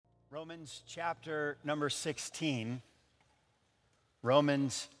Romans chapter number 16.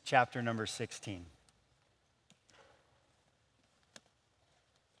 Romans chapter number 16.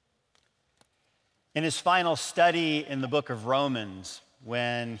 In his final study in the book of Romans,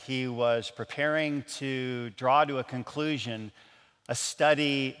 when he was preparing to draw to a conclusion a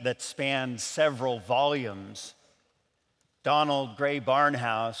study that spanned several volumes, Donald Gray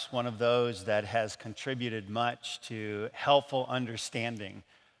Barnhouse, one of those that has contributed much to helpful understanding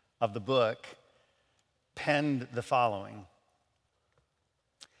of the book, penned the following.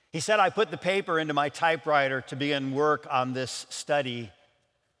 He said, "I put the paper into my typewriter to begin work on this study.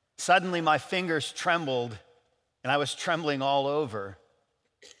 Suddenly my fingers trembled and I was trembling all over.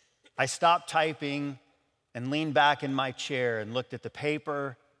 I stopped typing and leaned back in my chair and looked at the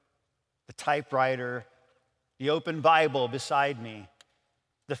paper, the typewriter, the open Bible beside me,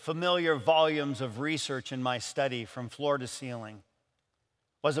 the familiar volumes of research in my study from floor to ceiling.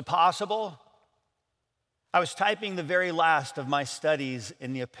 Was it possible? I was typing the very last of my studies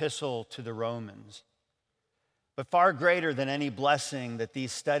in the epistle to the Romans. But far greater than any blessing that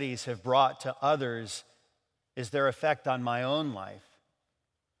these studies have brought to others is their effect on my own life.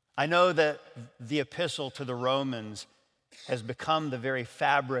 I know that the epistle to the Romans has become the very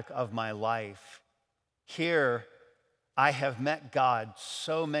fabric of my life. Here, I have met God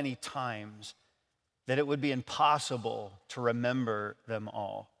so many times that it would be impossible to remember them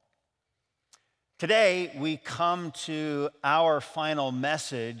all. Today, we come to our final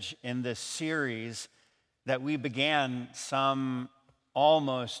message in this series that we began some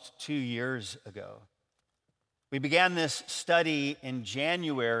almost 2 years ago. We began this study in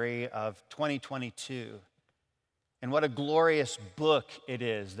January of 2022, and what a glorious book it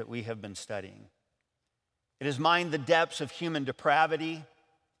is that we have been studying. It has mined the depths of human depravity,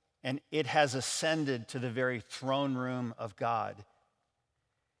 and it has ascended to the very throne room of God.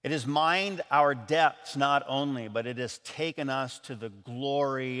 It has mined our depths not only, but it has taken us to the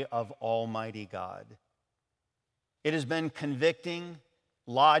glory of Almighty God. It has been convicting,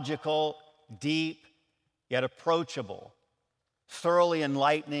 logical, deep, yet approachable, thoroughly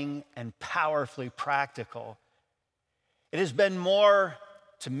enlightening, and powerfully practical. It has been more,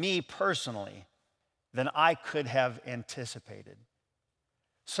 to me personally, than I could have anticipated.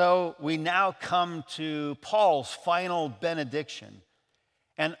 So we now come to Paul's final benediction.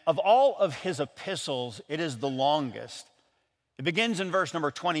 And of all of his epistles, it is the longest. It begins in verse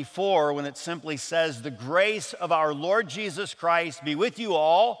number 24 when it simply says, "The grace of our Lord Jesus Christ be with you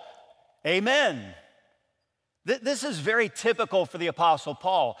all. Amen." This is very typical for the Apostle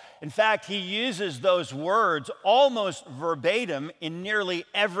Paul. In fact, he uses those words almost verbatim in nearly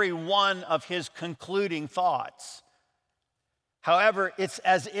every one of his concluding thoughts. However, it's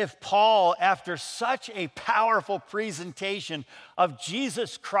as if Paul, after such a powerful presentation of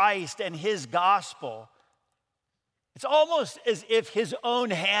Jesus Christ and his gospel, it's almost as if his own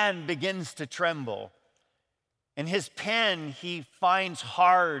hand begins to tremble, and his pen he finds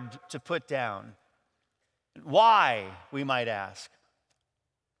hard to put down. Why, we might ask?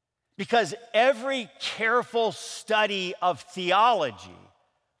 Because every careful study of theology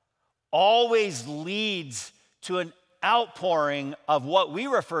always leads to an outpouring of what we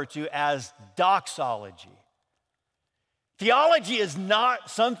refer to as doxology. Theology is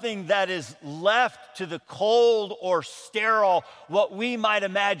not something that is left to the cold or sterile, what we might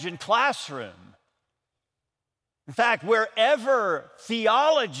imagine, classroom. In fact, wherever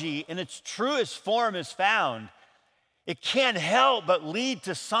theology in its truest form is found, it can't help but lead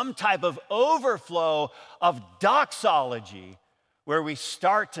to some type of overflow of doxology, where we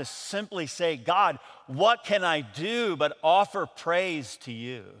start to simply say, "God, what can I do but offer praise to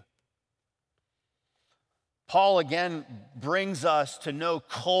you?" Paul again brings us to no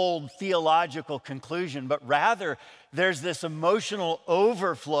cold theological conclusion, but rather there's this emotional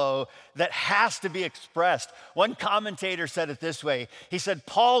overflow that has to be expressed. One commentator said it this way. He said,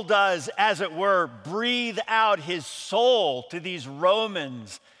 Paul does, as it were, breathe out his soul to these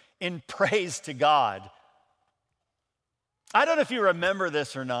Romans in praise to God. I don't know if you remember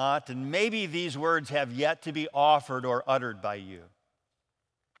this or not, and maybe these words have yet to be offered or uttered by you.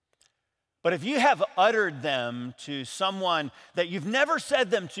 But if you have uttered them to someone that you've never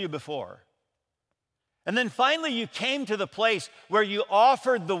said them to before, and then finally you came to the place where you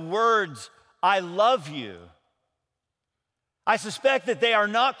offered the words, "I love you," I suspect that they are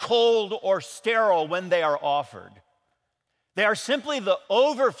not cold or sterile when they are offered. They are simply the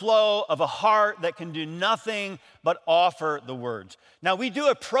overflow of a heart that can do nothing but offer the words. Now, we do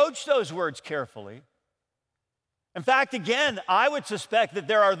approach those words carefully. In fact, again, I would suspect that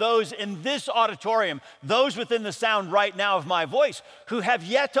there are those in this auditorium, those within the sound right now of my voice, who have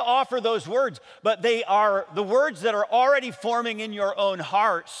yet to offer those words, but they are the words that are already forming in your own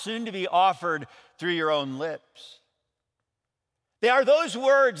heart, soon to be offered through your own lips. They are those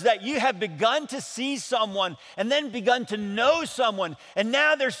words that you have begun to see someone and then begun to know someone, and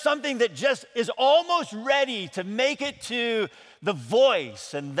now there's something that just is almost ready to make it to the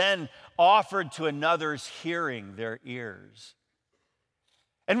voice and then offered to another's hearing, their ears.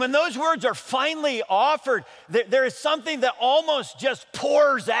 And when those words are finally offered, there is something that almost just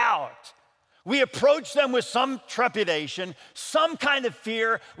pours out. We approach them with some trepidation, some kind of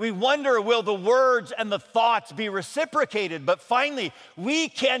fear. We wonder, will the words and the thoughts be reciprocated? But finally, we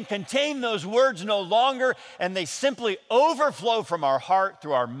can contain those words no longer, and they simply overflow from our heart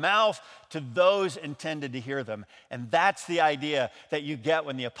through our mouth to those intended to hear them. And that's the idea that you get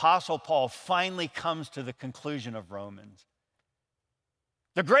when the Apostle Paul finally comes to the conclusion of Romans.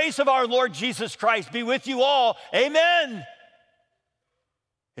 The grace of our Lord Jesus Christ be with you all. Amen.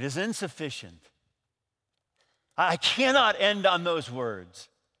 It is insufficient. I cannot end on those words.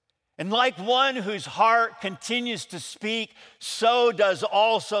 And like one whose heart continues to speak, so does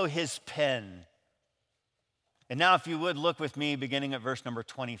also his pen. And now, if you would, look with me beginning at verse number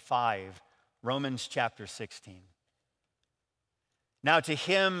 25, Romans chapter 16. Now to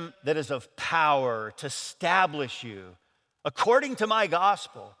him that is of power to establish you according to my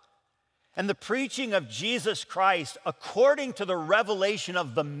gospel, and the preaching of Jesus Christ according to the revelation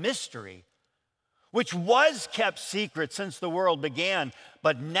of the mystery, which was kept secret since the world began,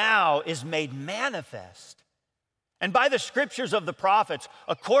 but now is made manifest. And by the scriptures of the prophets,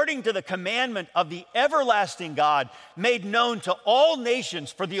 according to the commandment of the everlasting God, made known to all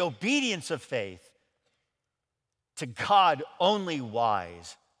nations for the obedience of faith, to God only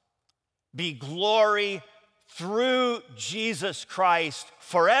wise, be glory through Jesus Christ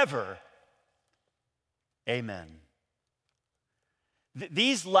forever. Amen.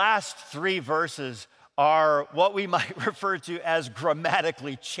 These last three verses are what we might refer to as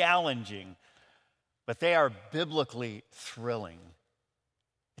grammatically challenging, but they are biblically thrilling.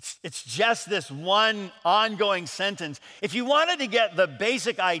 It's just this one ongoing sentence. If you wanted to get the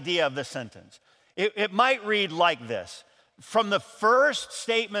basic idea of the sentence, it might read like this. From the first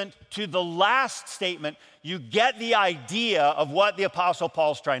statement to the last statement, you get the idea of what the Apostle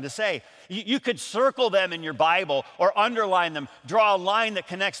Paul's trying to say. You could circle them in your Bible or underline them, draw a line that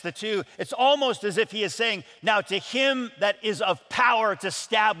connects the two. It's almost as if he is saying, now to him that is of power to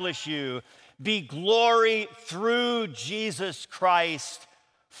establish you, be glory through Jesus Christ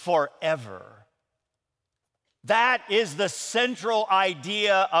forever. That is the central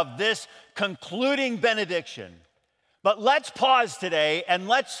idea of this concluding benediction. But let's pause today and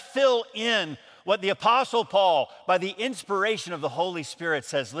let's fill in what the Apostle Paul, by the inspiration of the Holy Spirit,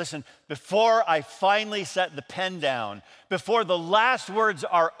 says. Listen, before I finally set the pen down, before the last words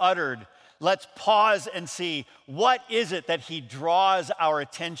are uttered, let's pause and see what is it that he draws our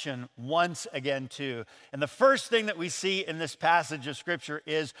attention once again to. And the first thing that we see in this passage of Scripture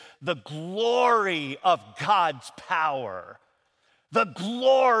is the glory of God's power. The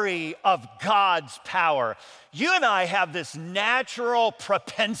glory of God's power. You and I have this natural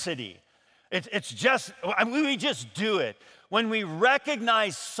propensity. It's just, we just do it. When we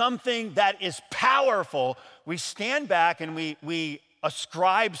recognize something that is powerful, we stand back and we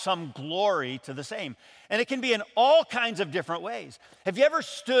ascribe some glory to the same. And it can be in all kinds of different ways. Have you ever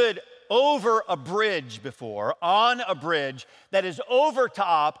stood over a bridge before, on a bridge that is over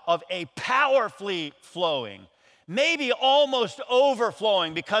top of a powerfully flowing, maybe almost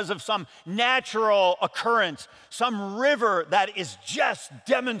overflowing because of some natural occurrence, some river that is just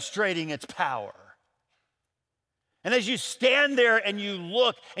demonstrating its power? And as you stand there and you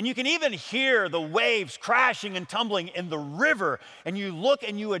look, and you can even hear the waves crashing and tumbling in the river, and you look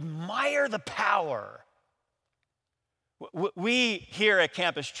and you admire the power. We here at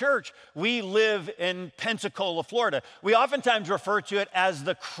Campus Church, we live in Pensacola, Florida. We oftentimes refer to it as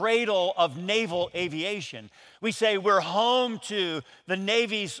the cradle of naval aviation. We say we're home to the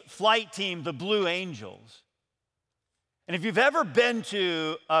Navy's flight team, the Blue Angels. And if you've ever been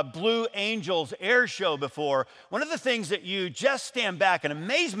to a Blue Angels air show before, one of the things that you just stand back in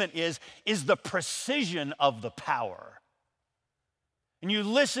amazement is the precision of the power. And you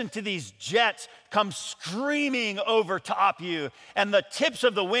listen to these jets come screaming over top you, and the tips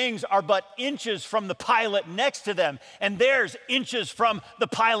of the wings are but inches from the pilot next to them, and there's inches from the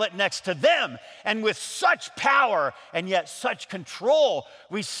pilot next to them. And with such power and yet such control,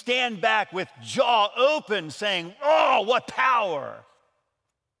 we stand back with jaw open saying, oh, what power!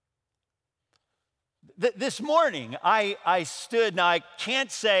 This morning, I stood, now I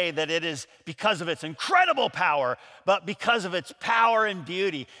can't say that it is because of its incredible power, but because of its power and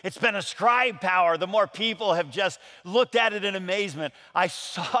beauty. It's been ascribed power. The more people have just looked at it in amazement. I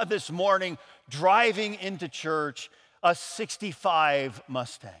saw this morning driving into church a 65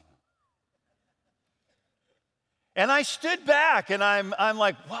 Mustang. And I stood back and I'm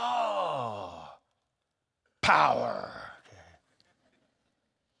like, whoa, power.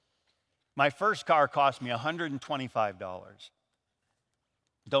 My first car cost me $125.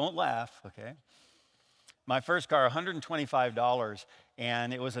 Don't laugh, okay? My first car, $125,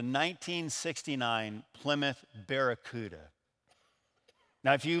 and it was a 1969 Plymouth Barracuda.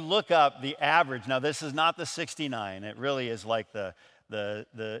 Now, if you look up the average, now this is not the 69, it really is like the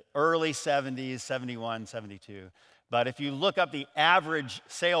early 70s, 71, 72. But if you look up the average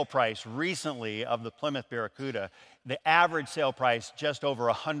sale price recently of the Plymouth Barracuda, the average sale price just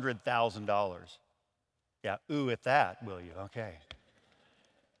over $100,000. Yeah, ooh at that, will you? Okay.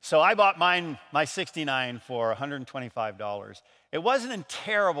 So I bought my 69 for $125. It wasn't in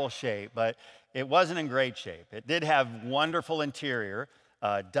terrible shape, but it wasn't in great shape. It did have wonderful interior,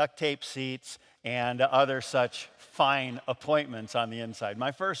 duct tape seats, and other such fine appointments on the inside.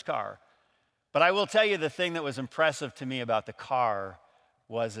 My first car. But I will tell you the thing that was impressive to me about the car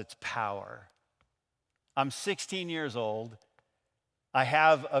was its power. I'm 16 years old. I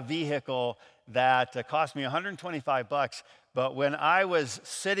have a vehicle that cost me $125, but when I was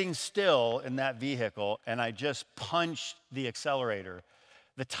sitting still in that vehicle and I just punched the accelerator,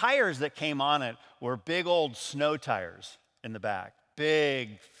 the tires that came on it were big old snow tires in the back,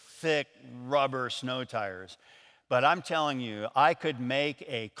 big, thick rubber snow tires. But I'm telling you, I could make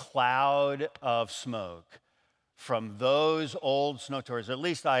a cloud of smoke from those old snow tires. At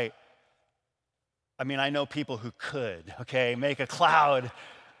least I know people who could, okay, make a cloud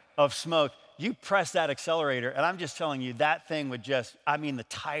of smoke. You press that accelerator, and I'm just telling you, that thing would the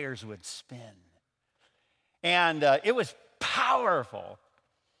tires would spin. And it was powerful.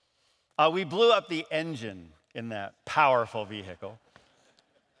 We blew up the engine in that powerful vehicle.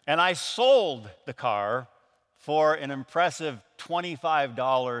 And I sold the car for an impressive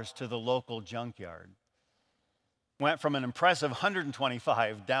 $25 to the local junkyard. Went from an impressive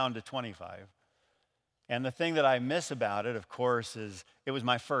 $125 down to $25. And the thing that I miss about it, of course, is it was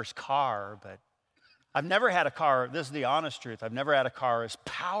my first car, but I've never had a car, this is the honest truth, I've never had a car as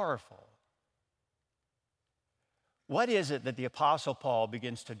powerful. What is it that the Apostle Paul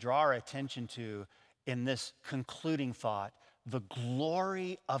begins to draw our attention to in this concluding thought? The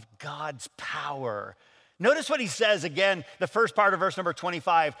glory of God's power. Notice what he says again, the first part of verse number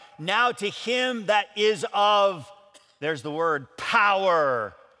 25. Now to him that is of, there's the word,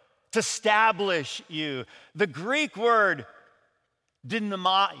 power, to establish you. The Greek word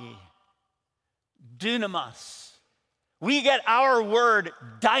dunamis. We get our word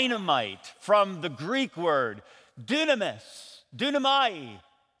dynamite from the Greek word dunamai.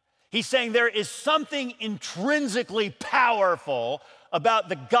 He's saying there is something intrinsically powerful about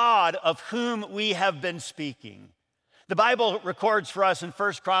the God of whom we have been speaking. The Bible records for us in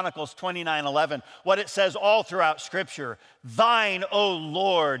 1 Chronicles 29:11 what it says all throughout Scripture. Thine, O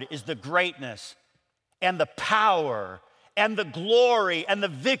Lord, is the greatness and the power and the glory and the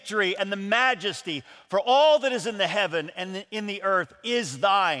victory and the majesty, for all that is in the heaven and in the earth is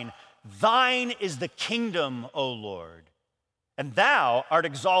thine. Thine is the kingdom, O Lord, and thou art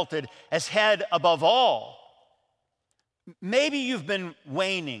exalted as head above all. Maybe you've been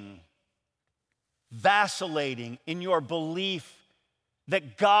waning, vacillating in your belief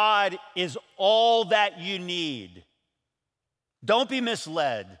that God is all that you need. Don't be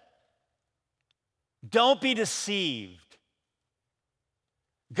misled. Don't be deceived.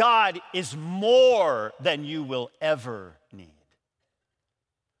 God is more than you will ever need.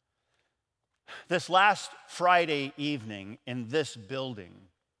 This last Friday evening in this building,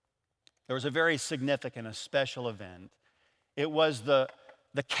 there was a very significant, a special event. It was the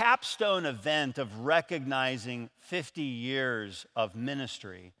capstone event of recognizing 50 years of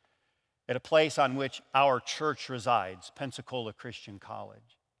ministry at a place on which our church resides, Pensacola Christian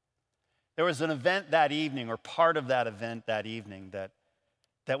College. There was an event that evening, or part of that event that evening, that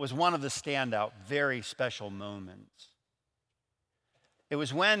was one of the standout, very special moments. It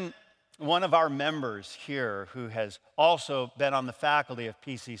was when one of our members here, who has also been on the faculty of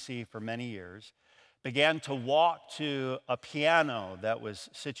PCC for many years, began to walk to a piano that was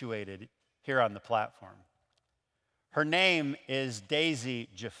situated here on the platform. Her name is Daisy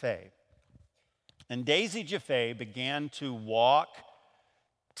Jaffe. And Daisy Jaffe began to walk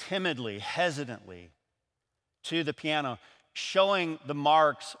timidly, hesitantly to the piano. showing the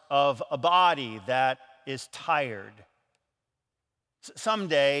marks of a body that is tired.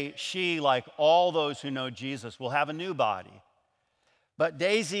 Someday, she, like all those who know Jesus, will have a new body. But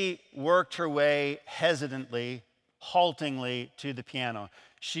Daisy worked her way hesitantly, haltingly to the piano.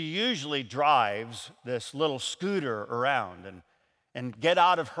 She usually drives this little scooter around, and get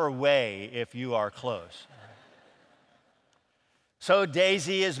out of her way if you are close. So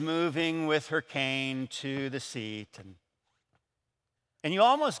Daisy is moving with her cane to the seat, and you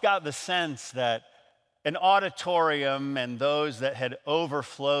almost got the sense that an auditorium and those that had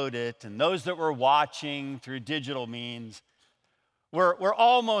overflowed it and those that were watching through digital means were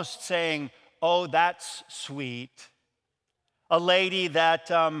almost saying, oh, that's sweet. A lady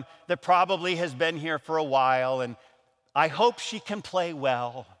that probably has been here for a while, and I hope she can play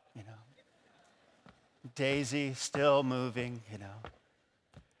well, you know. Daisy still moving, you know.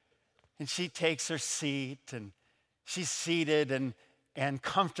 And she takes her seat, and she's seated and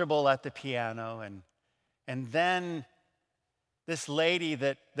comfortable at the piano, and then this lady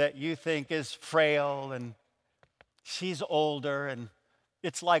that you think is frail, and she's older, and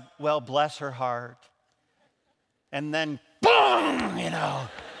it's like, well, bless her heart. And then, boom, you know.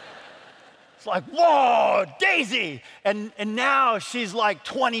 It's like, whoa, Daisy. And now she's like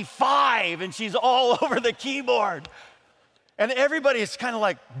 25, and she's all over the keyboard. And everybody is kind of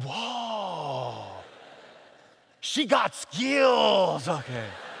like, whoa. She got skills, okay.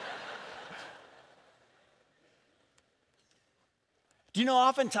 Do you know,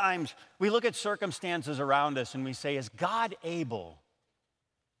 oftentimes we look at circumstances around us and we say, is God able?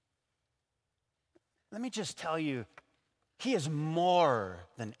 Let me just tell you, he is more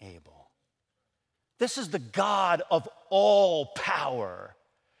than able. This is the God of all power.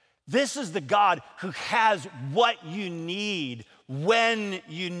 This is the God who has what you need when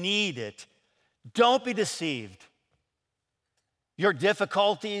you need it. Don't be deceived. Your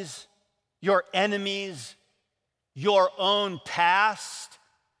difficulties, your enemies, your own past,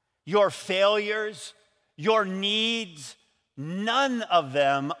 your failures, your needs, none of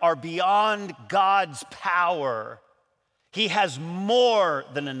them are beyond God's power. He has more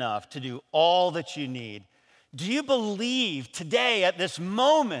than enough to do all that you need. Do you believe today at this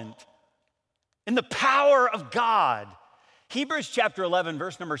moment in the power of God? Hebrews chapter 11,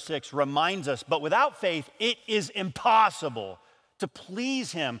 verse number 6 reminds us, but without faith it is impossible to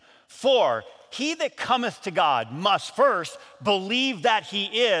please him. For he that cometh to God must first believe that he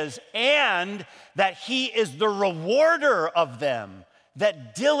is, and that he is the rewarder of them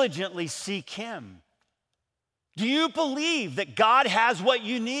that diligently seek him. Do you believe that God has what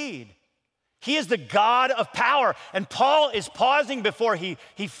you need? He is the God of power. And Paul is pausing before he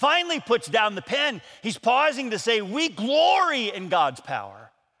finally puts down the pen. He's pausing to say, we glory in God's power.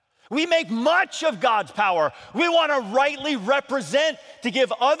 We make much of God's power. We want to rightly represent, to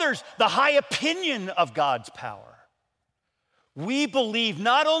give others the high opinion of God's power. We believe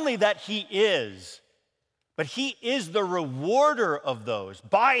not only that he is, but he is the rewarder of those,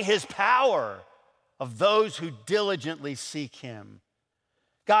 by his power, of those who diligently seek him.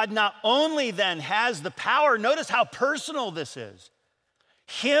 God not only then has the power, notice how personal this is,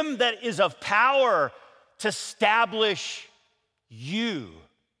 him that is of power to establish you.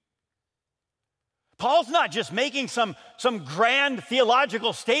 Paul's not just making some grand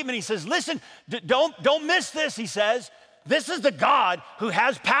theological statement. He says, listen, don't miss this, he says. This is the God who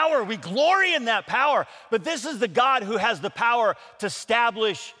has power. We glory in that power. But this is the God who has the power to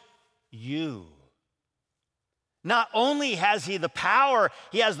establish you. Not only has he the power,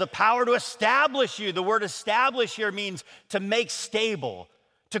 he has the power to establish you. The word establish here means to make stable,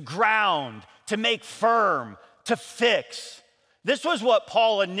 to ground, to make firm, to fix. This was what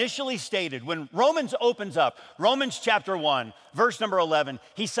Paul initially stated when Romans opens up. Romans chapter 1, verse number 11.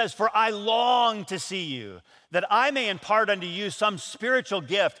 He says, for I long to see you, that I may impart unto you some spiritual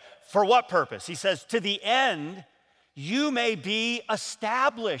gift. For what purpose? He says, to the end you may be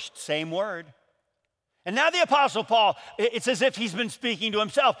established. Same word. And now the Apostle Paul, it's as if he's been speaking to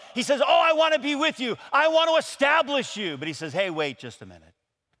himself. He says, oh, I want to be with you. I want to establish you. But he says, hey, wait just a minute.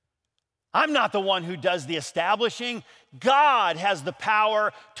 I'm not the one who does the establishing. God has the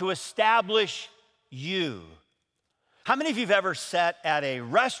power to establish you. How many of you have ever sat at a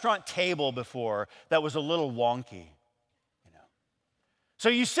restaurant table before that was a little wonky? So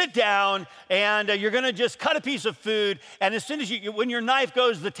you sit down and you're going to just cut a piece of food, and as soon as when your knife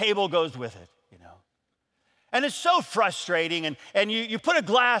goes, the table goes with it. And it's so frustrating, and you put a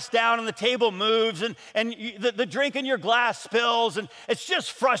glass down and the table moves, and the drink in your glass spills, and it's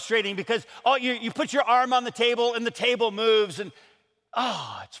just frustrating because you put your arm on the table and the table moves, and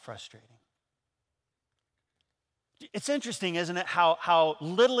it's frustrating. It's interesting, isn't it, how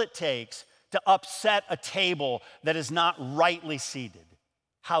little it takes to upset a table that is not rightly seated.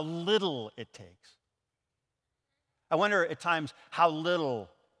 How little it takes. I wonder at times how little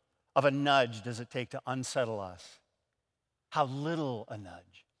of a nudge does it take to unsettle us? How little a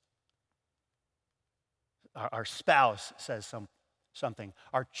nudge. Our spouse says something.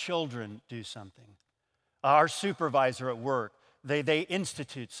 Our children do something. Our supervisor at work, they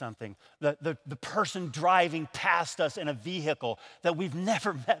institute something. The person driving past us in a vehicle that we've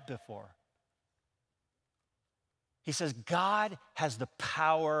never met before. He says God has the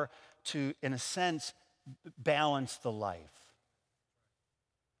power to, in a sense, balance the life.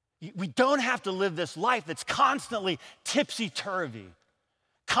 We don't have to live this life that's constantly tipsy-turvy,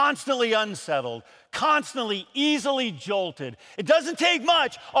 constantly unsettled, constantly easily jolted. It doesn't take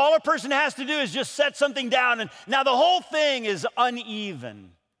much. All a person has to do is just set something down, and now the whole thing is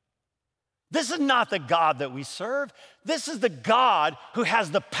uneven. This is not the God that we serve. This is the God who has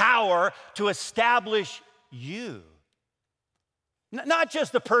the power to establish you. Not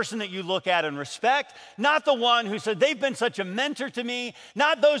just the person that you look at and respect, not the one who said, they've been such a mentor to me,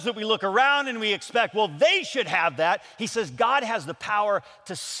 not those that we look around and we expect, well, they should have that. He says God has the power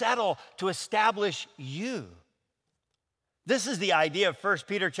to settle, to establish you. This is the idea of 1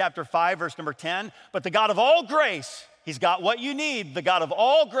 Peter chapter 5, verse number 10. But the God of all grace, he's got what you need, the God of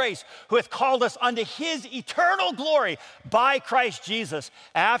all grace, who hath called us unto his eternal glory by Christ Jesus.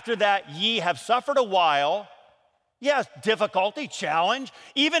 After that ye have suffered a while. Yes, difficulty, challenge.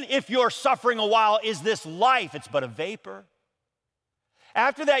 Even if your suffering a while is this life, it's but a vapor.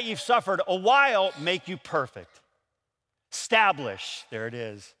 After that you've suffered a while, make you perfect. Establish, there it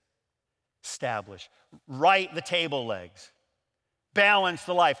is. Establish. Right the table legs. Balance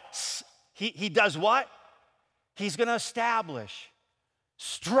the life. He does what? He's going to establish,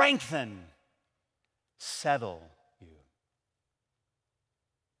 strengthen, settle you.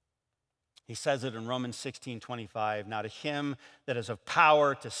 He says it in Romans 16:25. Now to him that is of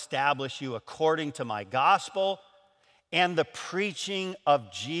power to establish you according to my gospel and the preaching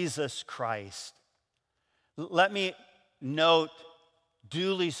of Jesus Christ. Let me note,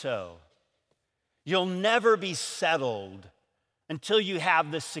 duly so, you'll never be settled until you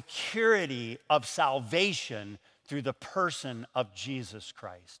have the security of salvation through the person of Jesus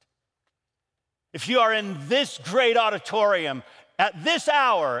Christ. If you are in this great auditorium at this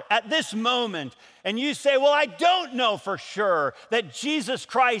hour, at this moment, and you say, well, I don't know for sure that Jesus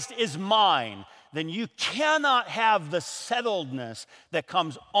Christ is mine, then you cannot have the settledness that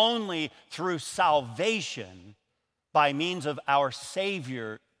comes only through salvation by means of our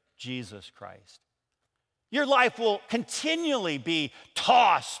Savior, Jesus Christ. Your life will continually be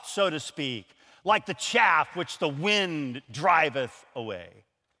tossed, so to speak, like the chaff which the wind driveth away.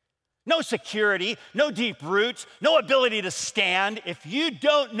 No security, no deep roots, no ability to stand. If you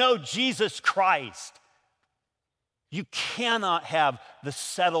don't know Jesus Christ, you cannot have the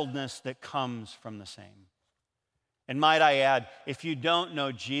settledness that comes from the same. And might I add, if you don't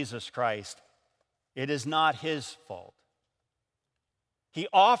know Jesus Christ, it is not his fault. He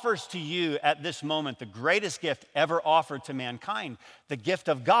offers to you at this moment the greatest gift ever offered to mankind, the gift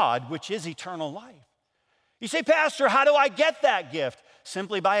of God, which is eternal life. You say, Pastor, how do I get that gift?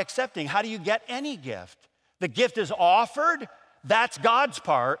 Simply by accepting. How do you get any gift? The gift is offered. That's God's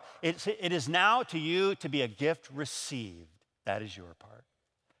part. It is now to you to be a gift received. That is your part.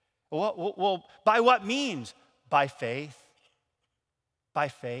 Well, by what means? By faith. By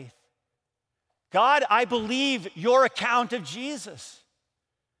faith. God, I believe your account of Jesus.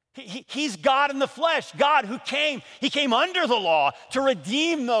 He's God in the flesh, God who came. He came under the law to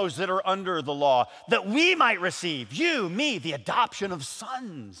redeem those that are under the law, that we might receive, you, me, the adoption of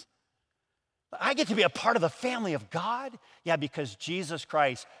sons. I get to be a part of the family of God? Yeah, because Jesus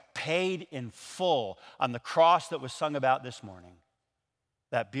Christ paid in full on the cross that was sung about this morning.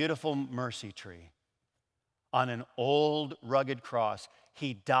 That beautiful mercy tree. On an old rugged cross,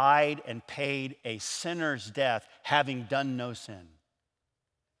 he died and paid a sinner's death, having done no sin.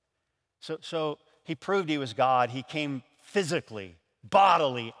 So he proved he was God. He came physically,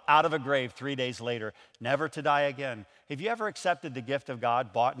 bodily, out of a grave 3 days later, never to die again. Have you ever accepted the gift of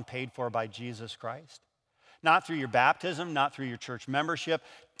God bought and paid for by Jesus Christ? Not through your baptism, not through your church membership,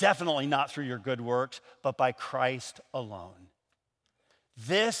 definitely not through your good works, but by Christ alone.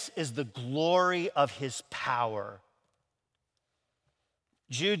 This is the glory of his power.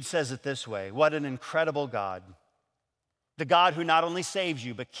 Jude says it this way, what an incredible God. The God who not only saves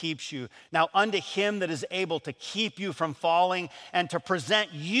you, but keeps you. Now unto him that is able to keep you from falling and to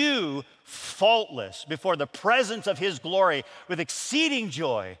present you faultless before the presence of his glory with exceeding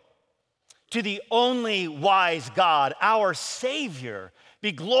joy. To the only wise God, our Savior,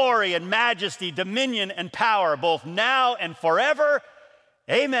 be glory and majesty, dominion and power, both now and forever.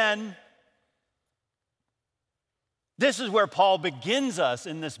 Amen. This is where Paul begins us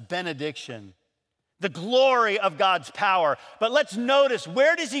in this benediction, the glory of God's power. But let's notice,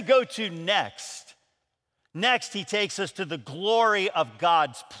 where does he go to next? Next, he takes us to the glory of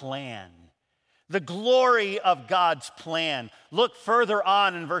God's plan. The glory of God's plan. Look further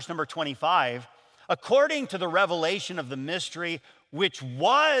on in verse number 25. According to the revelation of the mystery, which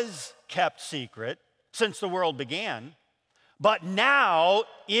was kept secret since the world began, but now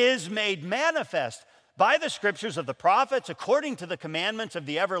is made manifest by the scriptures of the prophets, according to the commandments of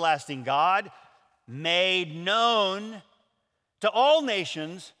the everlasting God, made known to all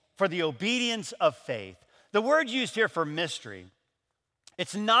nations for the obedience of faith. The word used here for mystery,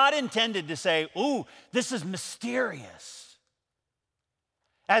 it's not intended to say, ooh, this is mysterious.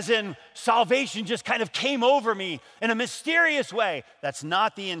 As in, salvation just kind of came over me in a mysterious way. That's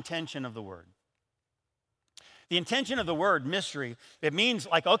not the intention of the word. The intention of the word mystery, it means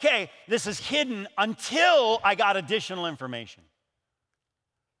like, okay, this is hidden until I got additional information.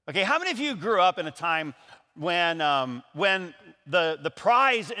 Okay, how many of you grew up in a time when the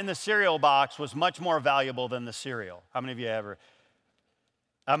prize in the cereal box was much more valuable than the cereal? How many of you ever?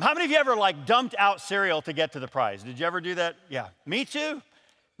 How many of you ever like dumped out cereal to get to the prize? Did you ever do that? Yeah, me too.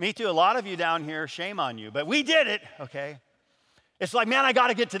 Me too. A lot of you down here, shame on you, but we did it, okay? It's like, man, I got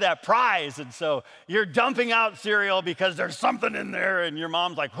to get to that prize. And so you're dumping out cereal because there's something in there. And your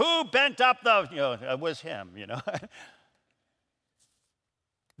mom's like, who bent up it was him,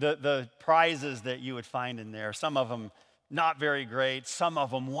 The prizes that you would find in there, some of them not very great, some of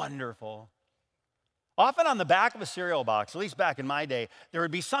them wonderful. Often on the back of a cereal box, at least back in my day, there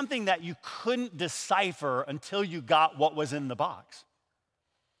would be something that you couldn't decipher until you got what was in the box.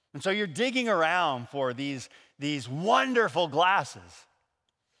 And so you're digging around for these wonderful glasses.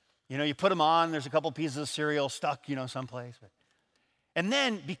 You put them on, there's a couple pieces of cereal stuck, someplace. And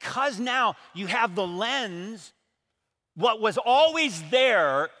then because now you have the lens, what was always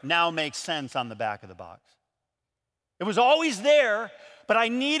there now makes sense on the back of the box. It was always there, but I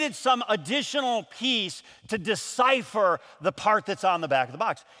needed some additional piece to decipher the part that's on the back of the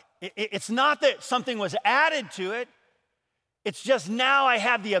box. It's not that something was added to it. It's just now I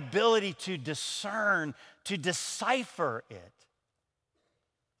have the ability to discern, to decipher it.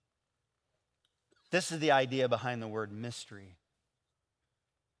 This is the idea behind the word mystery.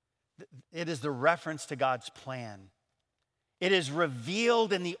 It is the reference to God's plan. It is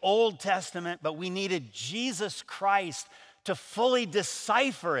revealed in the Old Testament, but we needed Jesus Christ to fully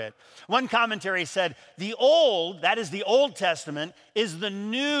decipher it. One commentary said, the old, that is the Old Testament, is the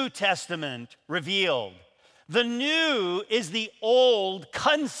New Testament revealed. The new is the old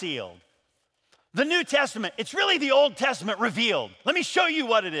concealed. The New Testament, it's really the Old Testament revealed. Let me show you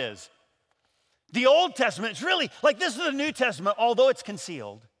what it is. The Old Testament, it's really like this is the New Testament, although it's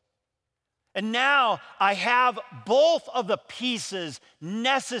concealed. And now I have both of the pieces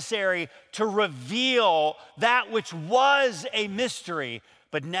necessary to reveal that which was a mystery,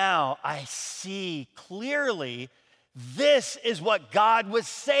 but now I see clearly this is what God was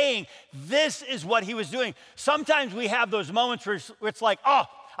saying. This is what he was doing. Sometimes we have those moments where it's like, oh,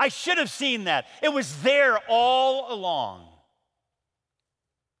 I should have seen that. It was there all along.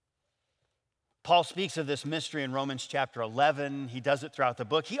 Paul speaks of this mystery in Romans chapter 11. He does it throughout the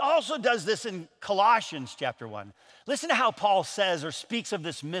book. He also does this in Colossians chapter 1. Listen to how Paul says or speaks of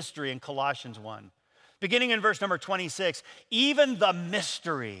this mystery in Colossians 1. Beginning in verse number 26, even the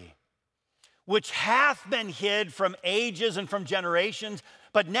mystery which hath been hid from ages and from generations,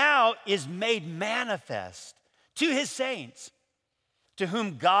 but now is made manifest to his saints, to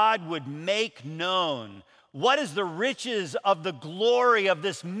whom God would make known what is the riches of the glory of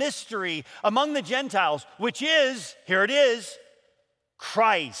this mystery among the Gentiles, which is, here it is,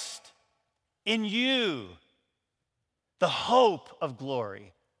 Christ in you, the hope of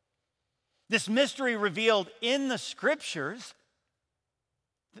glory. This mystery revealed in the scriptures,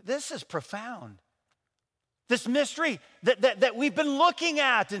 this is profound. This mystery that we've been looking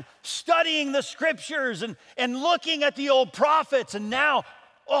at and studying the scriptures and looking at the old prophets, and now,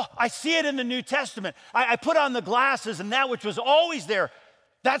 oh, I see it in the New Testament. I put on the glasses, and that which was always there,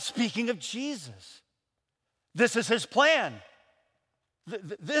 that's speaking of Jesus. This is his plan.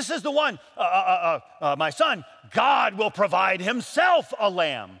 This is the one, my son, God will provide himself a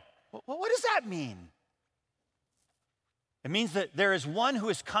lamb. What does that mean? It means that there is one who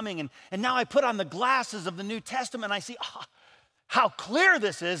is coming, and now I put on the glasses of the New Testament, and I see how clear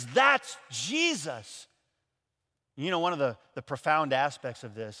this is. That's Jesus. You know, one of the profound aspects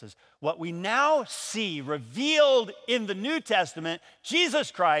of this is what we now see revealed in the New Testament, Jesus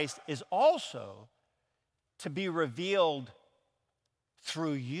Christ, is also to be revealed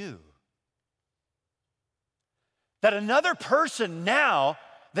through you. That another person now,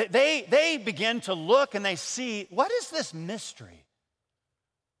 that they begin to look and they see, what is this mystery?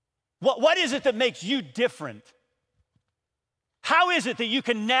 What is it that makes you different? How is it that you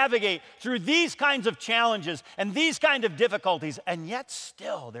can navigate through these kinds of challenges and these kind of difficulties, and yet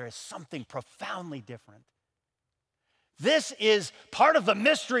still there is something profoundly different? This is part of the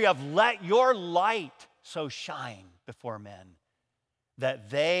mystery of let your light so shine before men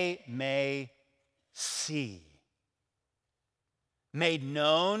that they may see. Made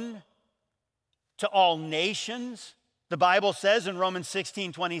known to all nations. The Bible says in Romans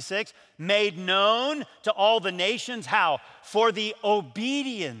 16:26, made known to all the nations. How? For the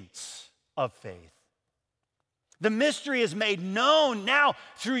obedience of faith. The mystery is made known now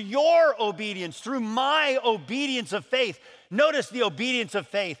through your obedience, through my obedience of faith. Notice the obedience of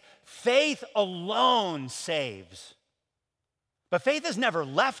faith. Faith alone saves. But faith is never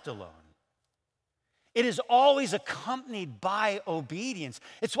left alone. It is always accompanied by obedience.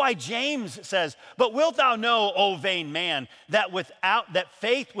 It's why James says, but wilt thou know, O vain man, that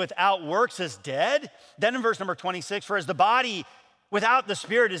faith without works is dead? Then in verse number 26, for as the body without the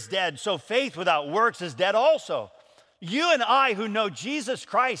spirit is dead, so faith without works is dead also. You and I who know Jesus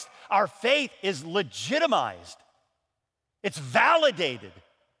Christ, our faith is legitimized. It's validated.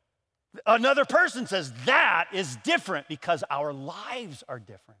 Another person says that is different because our lives are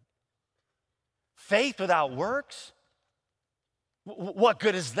different. Faith without works? What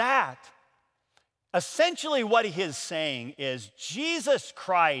good is that? Essentially, what he is saying is Jesus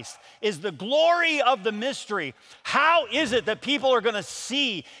Christ is the glory of the mystery. How is it that people are going to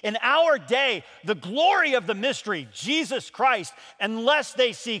see in our day the glory of the mystery, Jesus Christ, unless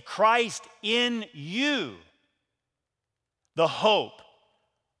they see Christ in you, the hope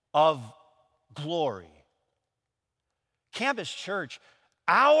of glory? Campus Church,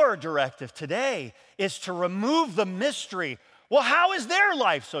 our directive today is to remove the mystery. Well, how is their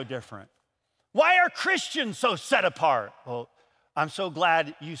life so different? Why are Christians so set apart? Well, I'm so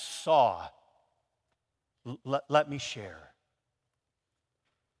glad you saw. Let me share.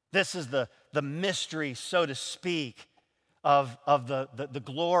 This is the mystery, so to speak, of the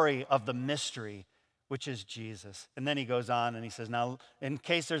glory of the mystery, which is Jesus. And then he goes on and he says, now, in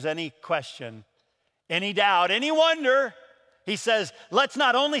case there's any question, any doubt, any wonder, he says, let's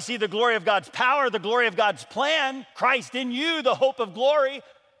not only see the glory of God's power, the glory of God's plan, Christ in you, the hope of glory.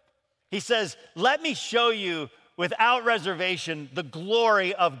 He says, let me show you without reservation the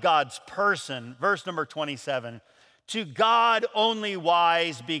glory of God's person. Verse number 27, to God only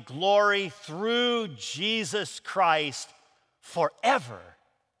wise be glory through Jesus Christ forever.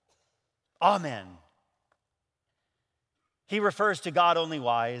 Amen. He refers to God only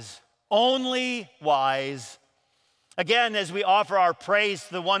wise. Again, as we offer our praise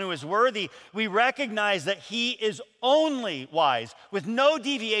to the one who is worthy, we recognize that he is only wise, with no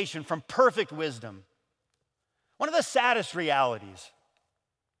deviation from perfect wisdom. One of the saddest realities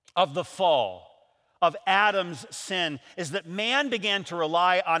of the fall, of Adam's sin, is that man began to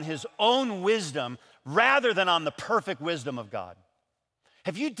rely on his own wisdom rather than on the perfect wisdom of God.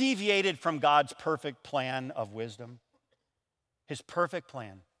 Have you deviated from God's perfect plan of wisdom? His perfect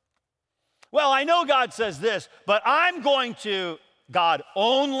plan. Well, I know God says this, but I'm going to God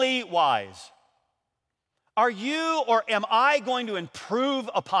only wise. Are you or am I going to improve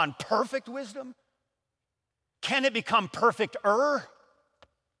upon perfect wisdom? Can it become perfect-er?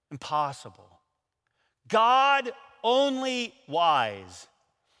 Impossible. God only wise.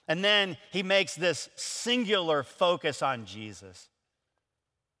 And then he makes this singular focus on Jesus.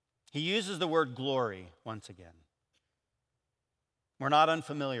 He uses the word glory once again. We're not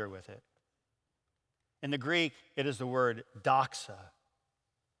unfamiliar with it. In the Greek, it is the word doxa.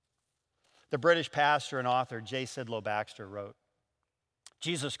 The British pastor and author J. Sidlow Baxter wrote,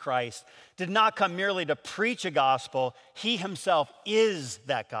 Jesus Christ did not come merely to preach a gospel. He himself is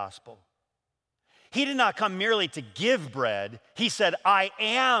that gospel. He did not come merely to give bread. He said, I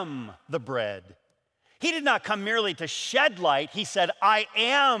am the bread. He did not come merely to shed light. He said, I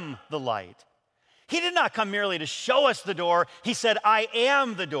am the light. He did not come merely to show us the door. He said, I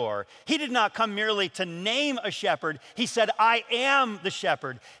am the door. He did not come merely to name a shepherd. He said, I am the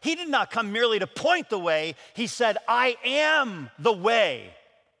shepherd. He did not come merely to point the way. He said, I am the way,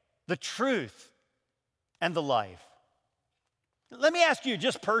 the truth, and the life. Let me ask you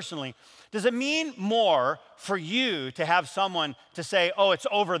just personally, does it mean more for you to have someone to say, oh, it's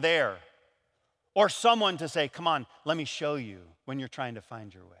over there? or someone to say, come on, let me show you when you're trying to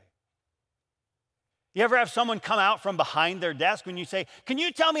find your way. You ever have someone come out from behind their desk when you say, can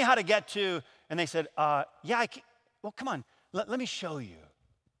you tell me how to get to, and they said, yeah, I can. Well, come on, let me show you.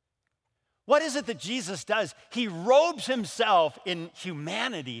 What is it that Jesus does? He robes himself in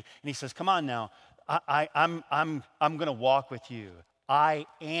humanity, and he says, come on now, I'm going to walk with you. I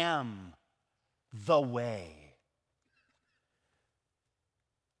am the way.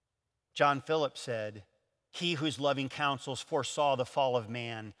 John Phillips said, he whose loving counsels foresaw the fall of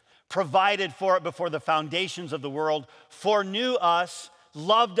man, provided for it before the foundations of the world, foreknew us,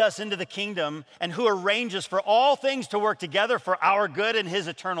 loved us into the kingdom, and who arranges for all things to work together for our good and his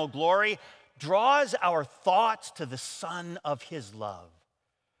eternal glory, draws our thoughts to the Son of his love,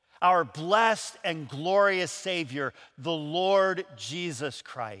 our blessed and glorious Savior, the Lord Jesus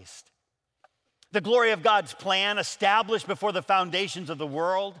Christ. The glory of God's plan, established before the foundations of the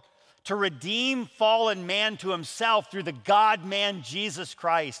world, to redeem fallen man to himself through the God-man Jesus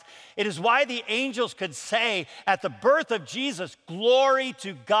Christ. It is why the angels could say at the birth of Jesus, glory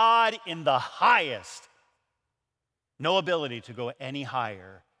to God in the highest. No ability to go any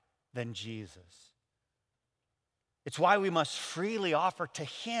higher than Jesus. It's why we must freely offer to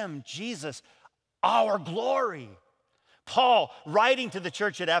him, Jesus, our glory. Paul, writing to the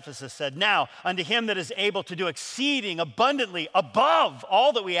church at Ephesus, said, now, unto him that is able to do exceeding abundantly above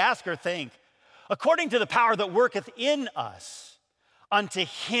all that we ask or think, according to the power that worketh in us, unto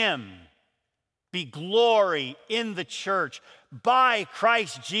him be glory in the church by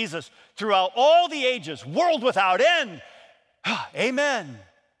Christ Jesus throughout all the ages, world without end. Amen.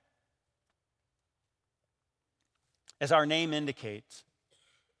 As our name indicates,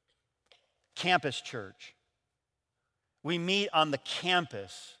 Campus Church. We meet on the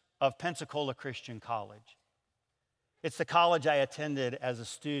campus of Pensacola Christian College. It's the college I attended as a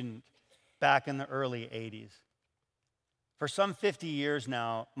student back in the early 80s. For some 50 years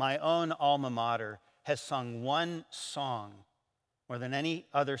now, my own alma mater has sung one song more than any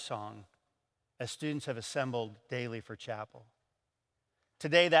other song as students have assembled daily for chapel.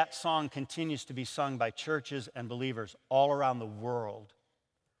 Today, that song continues to be sung by churches and believers all around the world.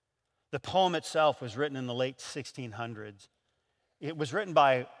 The poem itself was written in the late 1600s. It was written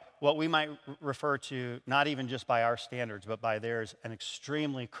by what we might refer to, not even just by our standards, but by theirs, an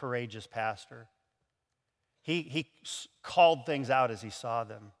extremely courageous pastor. He called things out as he saw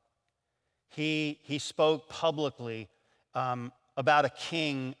them. He spoke publicly about a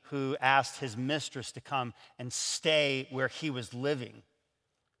king who asked his mistress to come and stay where he was living.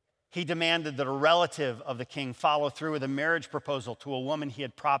 He demanded that a relative of the king follow through with a marriage proposal to a woman he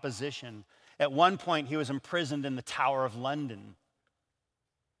had propositioned. At one point, he was imprisoned in the Tower of London.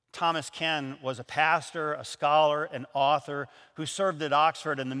 Thomas Ken was a pastor, a scholar, an author who served at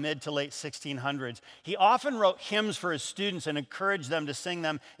Oxford in the mid to late 1600s. He often wrote hymns for his students and encouraged them to sing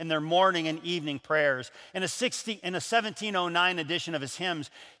them in their morning and evening prayers. In a 1709 edition of his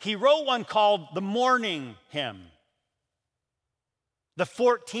hymns, he wrote one called the Morning Hymn. The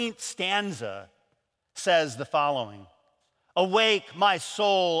 14th stanza says the following: awake, my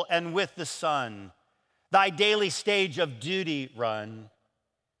soul, and with the sun, thy daily stage of duty run.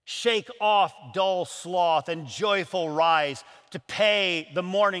 Shake off dull sloth and joyful rise to pay the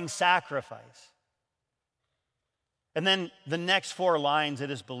morning sacrifice. And then the next four lines,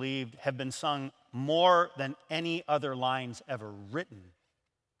 it is believed, have been sung more than any other lines ever written.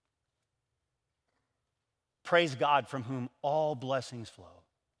 Praise God, from whom all blessings flow.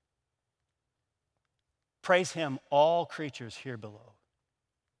 Praise him, all creatures here below.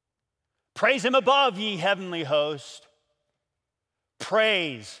 Praise him above, ye heavenly host.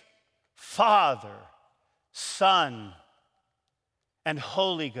 Praise Father, Son, and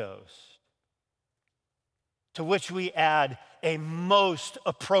Holy Ghost, to which we add a most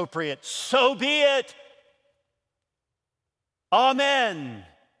appropriate, so be it. Amen.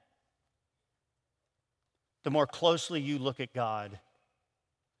 The more closely you look at God,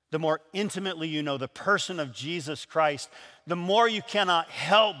 the more intimately you know the person of Jesus Christ, the more you cannot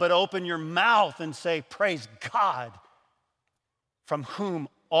help but open your mouth and say, praise God, from whom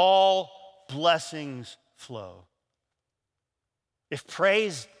all blessings flow. If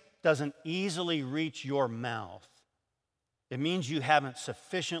praise doesn't easily reach your mouth, it means you haven't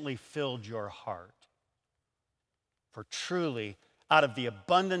sufficiently filled your heart. For truly, out of the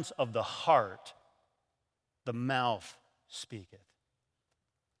abundance of the heart, the mouth speaketh.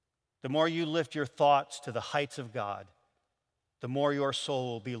 The more you lift your thoughts to the heights of God, the more your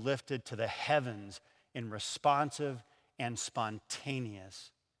soul will be lifted to the heavens in responsive and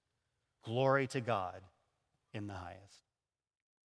spontaneous glory to God in the highest.